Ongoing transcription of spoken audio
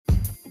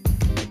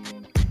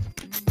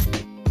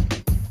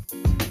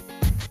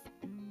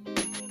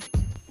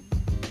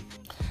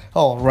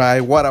All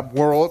right, what up,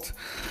 world?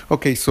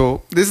 Okay,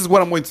 so this is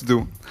what I'm going to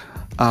do.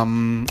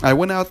 I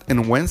went out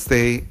on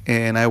Wednesday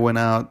and I went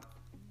out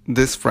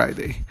this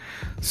Friday.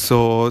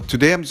 So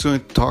today I'm just going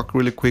to talk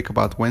really quick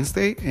about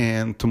Wednesday,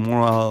 and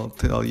tomorrow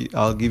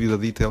I'll give you the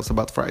details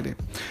about Friday.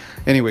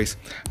 Anyways,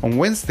 on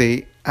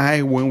Wednesday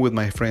I went with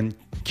my friend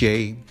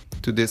Jay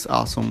to this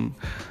awesome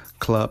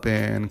club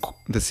in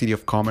the city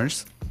of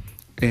Commerce,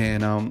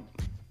 and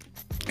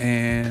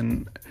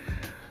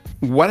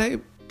what I've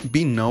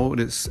been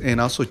noticed,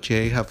 and also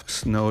Jay have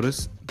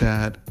noticed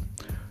that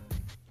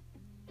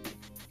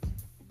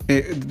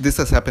this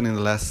has happened in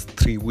the last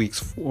 3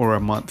 weeks or a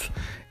month,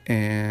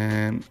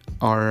 and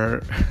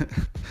our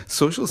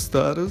social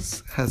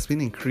status has been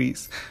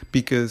increased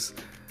because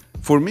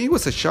for me it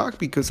was a shock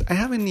because I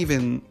haven't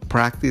even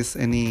practiced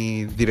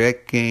any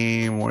direct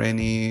game or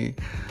any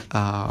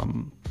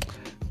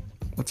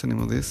what's the name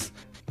of this,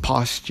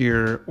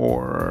 posture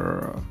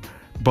or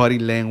body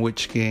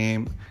language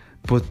game,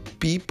 but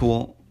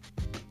people,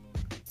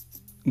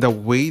 the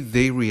way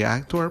they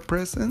react to our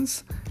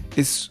presence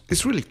is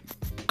really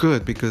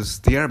good because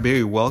they are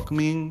very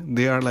welcoming.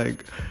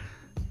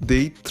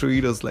 They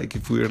treat us like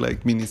if we were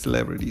like mini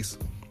celebrities.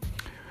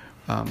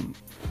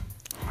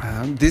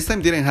 This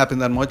time didn't happen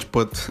that much,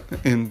 but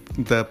in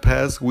the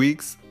past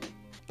weeks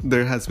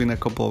there has been a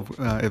couple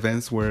of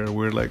events where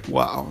we're like,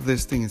 wow,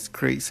 this thing is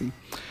crazy.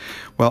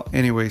 Well,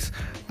 anyways,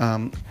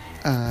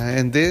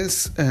 and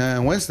this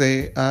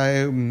Wednesday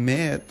I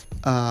met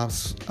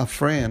a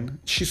friend.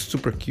 She's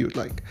super cute.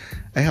 Like,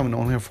 I have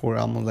known her for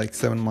almost like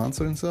 7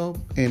 months or so,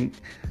 and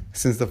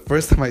since the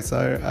first time I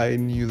saw her, I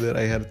knew that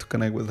I had to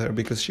connect with her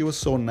because she was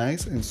so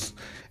nice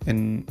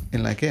and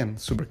like, again,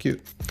 super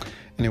cute.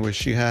 Anyway,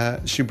 she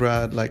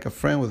brought like a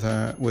friend with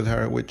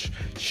her, which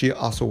she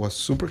also was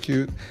super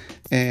cute,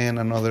 and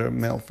another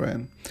male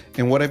friend.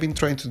 And what I've been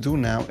trying to do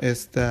now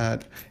is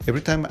that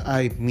every time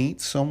I meet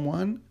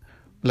someone,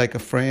 like a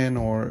friend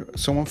or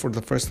someone for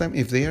the first time,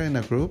 if they are in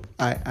a group,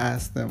 I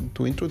ask them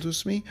to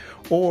introduce me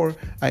or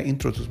I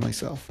introduce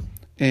myself.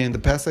 In the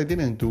past, I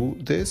didn't do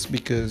this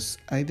because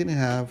I didn't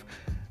have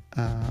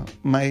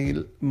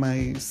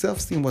my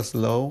self-esteem was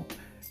low,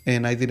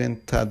 and I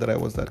didn't thought that I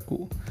was that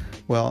cool.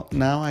 Well,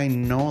 now I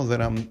know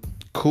that I'm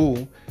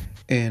cool,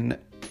 and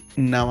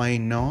now I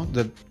know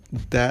that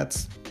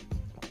that's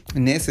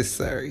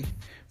necessary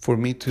for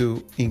me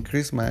to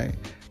increase my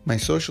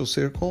social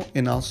circle,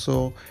 and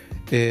also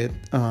it's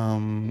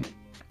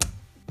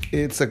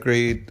a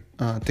great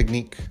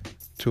technique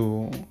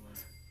to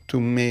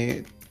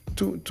make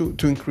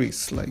to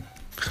increase like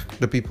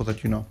the people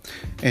that you know.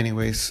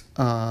 Anyways,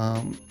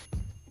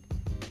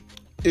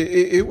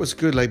 it was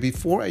good. Like,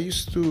 before I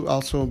used to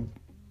also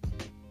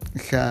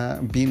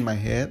be in my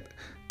head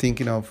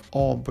thinking of,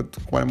 oh, but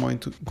what am I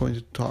going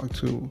to talk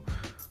to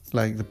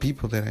like the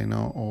people that I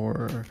know,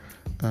 or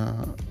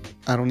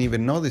I don't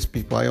even know these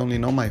people, I only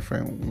know my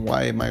friend.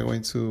 What am I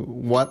going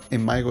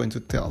to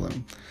tell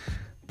them?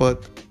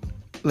 But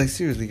like,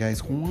 seriously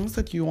guys, once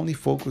that you only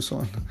focus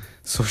on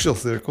social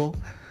circle,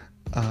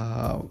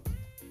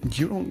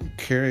 you don't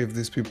care if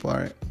these people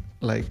are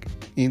like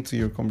into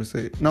your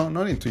conversation. No,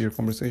 not into your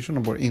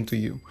conversation, but into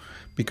you,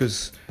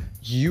 because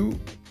you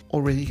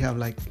already have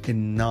like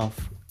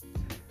enough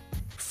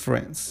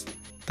friends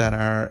that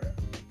are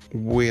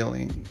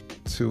willing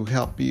to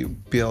help you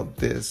build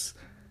this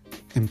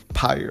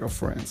empire of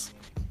friends.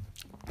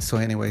 So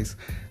anyways,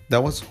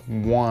 that was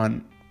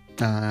one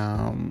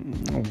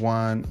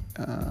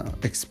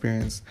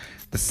experience.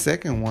 The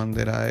second one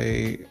that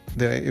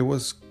it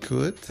was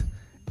good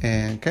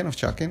and kind of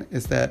shocking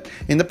is that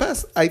in the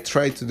past I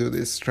tried to do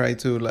this, try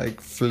to like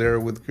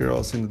flirt with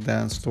girls in the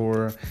dance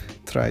floor,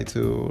 try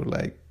to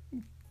like,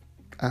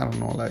 I don't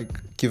know, like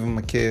give them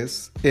a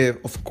kiss,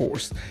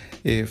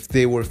 if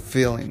they were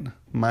feeling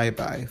my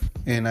vibe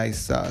and I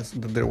saw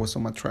that there was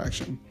some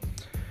attraction.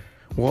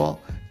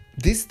 Well,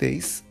 these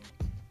days,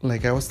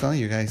 like I was telling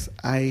you guys,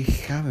 I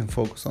haven't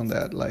focused on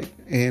that, like,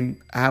 and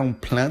I don't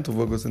plan to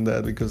focus on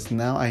that because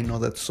now I know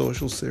that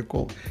social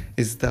circle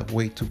is the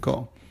way to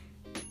go.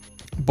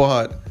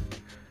 But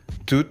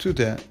due to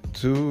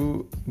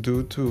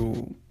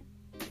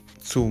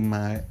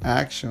my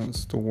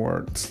actions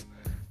towards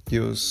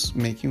just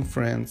making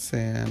friends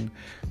and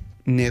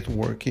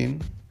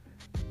networking,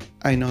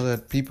 I know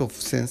that people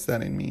sense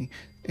that in me,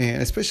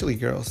 and especially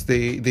girls,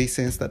 they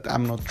sense that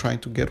I'm not trying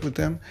to get with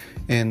them,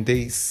 and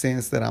they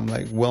sense that I'm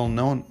like well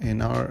known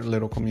in our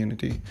little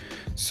community.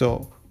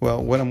 So,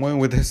 well, what I'm going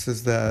with this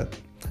is that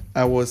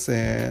I was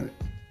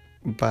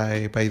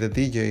by the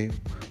DJ,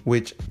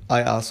 which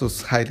I also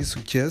highly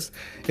suggest.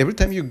 Every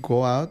time you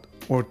go out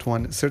or to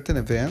a certain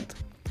event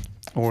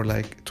or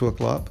like to a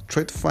club,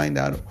 try to find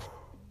out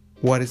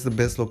what is the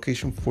best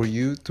location for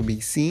you to be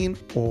seen,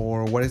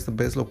 or what is the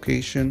best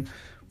location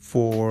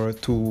for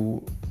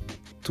to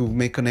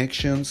make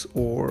connections,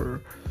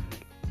 or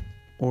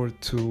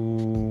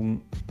to,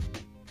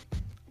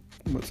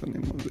 what's the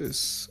name of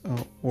this,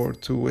 or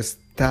to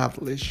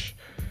establish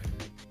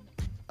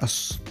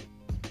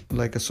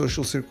like a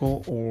social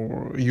circle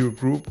or your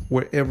group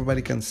where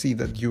everybody can see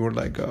that you're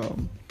like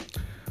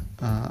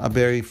a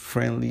very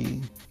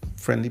friendly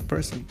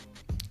person.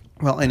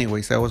 Well,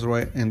 anyways, I was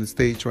right in the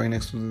stage right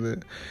next to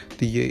the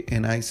DJ,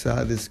 and I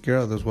saw this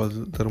girl that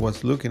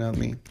was looking at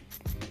me.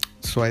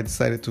 So I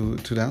decided to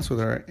dance with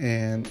her,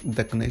 and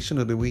the connection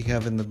that we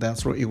have in the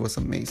dance floor, it was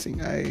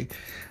amazing. I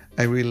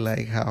really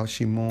like how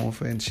she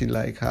moved, and she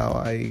liked how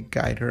I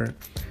guide her.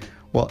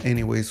 Well,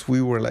 anyways,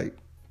 we were like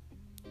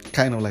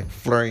kind of like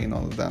flirting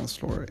on the dance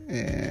floor,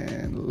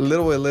 and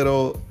little by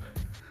little,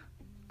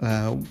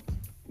 uh,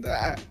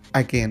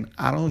 again,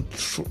 I don't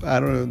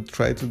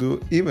try to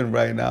do. Even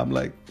right now, I'm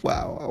like,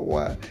 wow,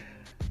 what,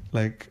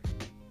 like,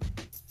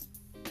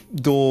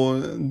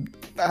 don't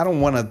I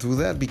don't want to do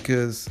that,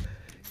 because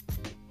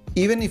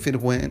even if it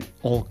went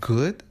all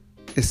good,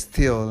 it's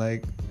still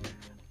like,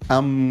 I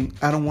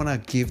don't want to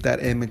give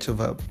that image of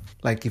a,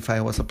 like, if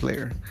I was a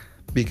player,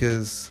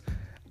 because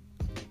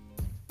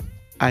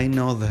I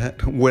know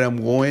that where I'm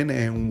going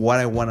and what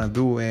I want to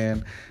do,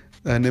 and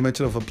an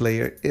image of a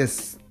player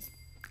is,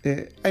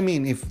 I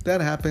mean, if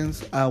that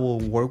happens, I will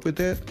work with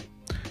it,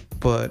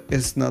 but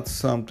it's not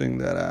something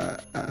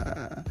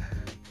that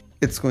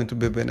it's going to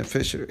be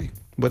beneficiary.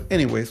 But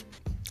anyways,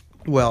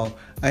 well,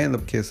 I end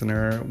up kissing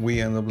her.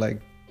 We end up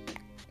like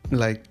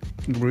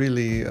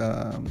really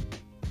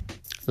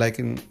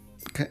liking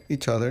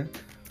each other.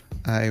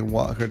 I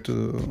walk her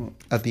to,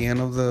 at the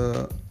end of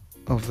the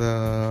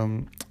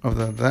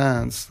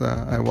dance.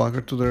 I walk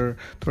her to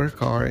her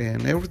car,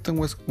 and everything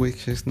was, we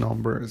kissed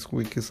numbers,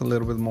 we kissed a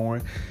little bit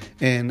more,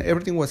 and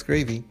everything was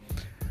gravy.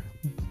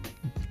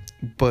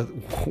 But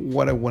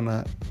what I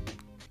wanna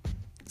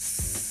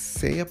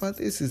say about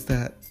this is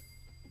that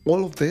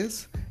all of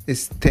this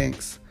is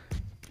thanks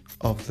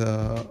of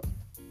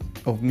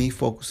me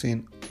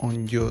focusing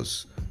on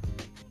just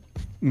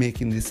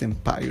making this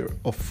empire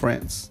of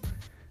friends.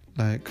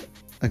 Like,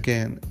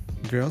 again,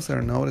 girls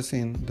are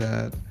noticing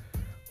that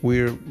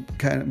we're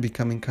kind of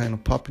becoming kind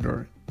of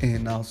popular,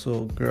 and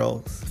also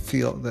girls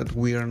feel that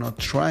we are not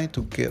trying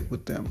to get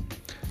with them.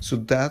 So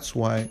that's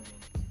why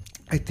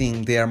I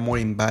think they are more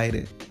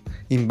inviting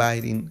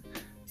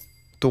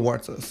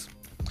towards us.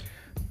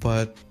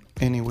 But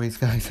anyways,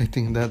 guys, I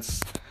think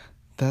that's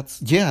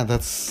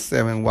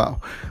 7.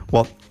 Wow.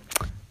 Well,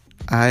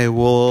 I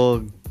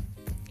will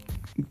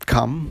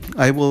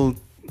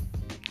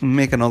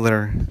make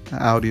another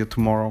audio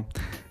tomorrow.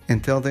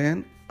 Until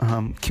then,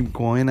 keep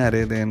going at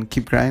it and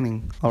keep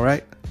grinding. All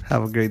right,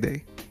 have a great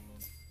day.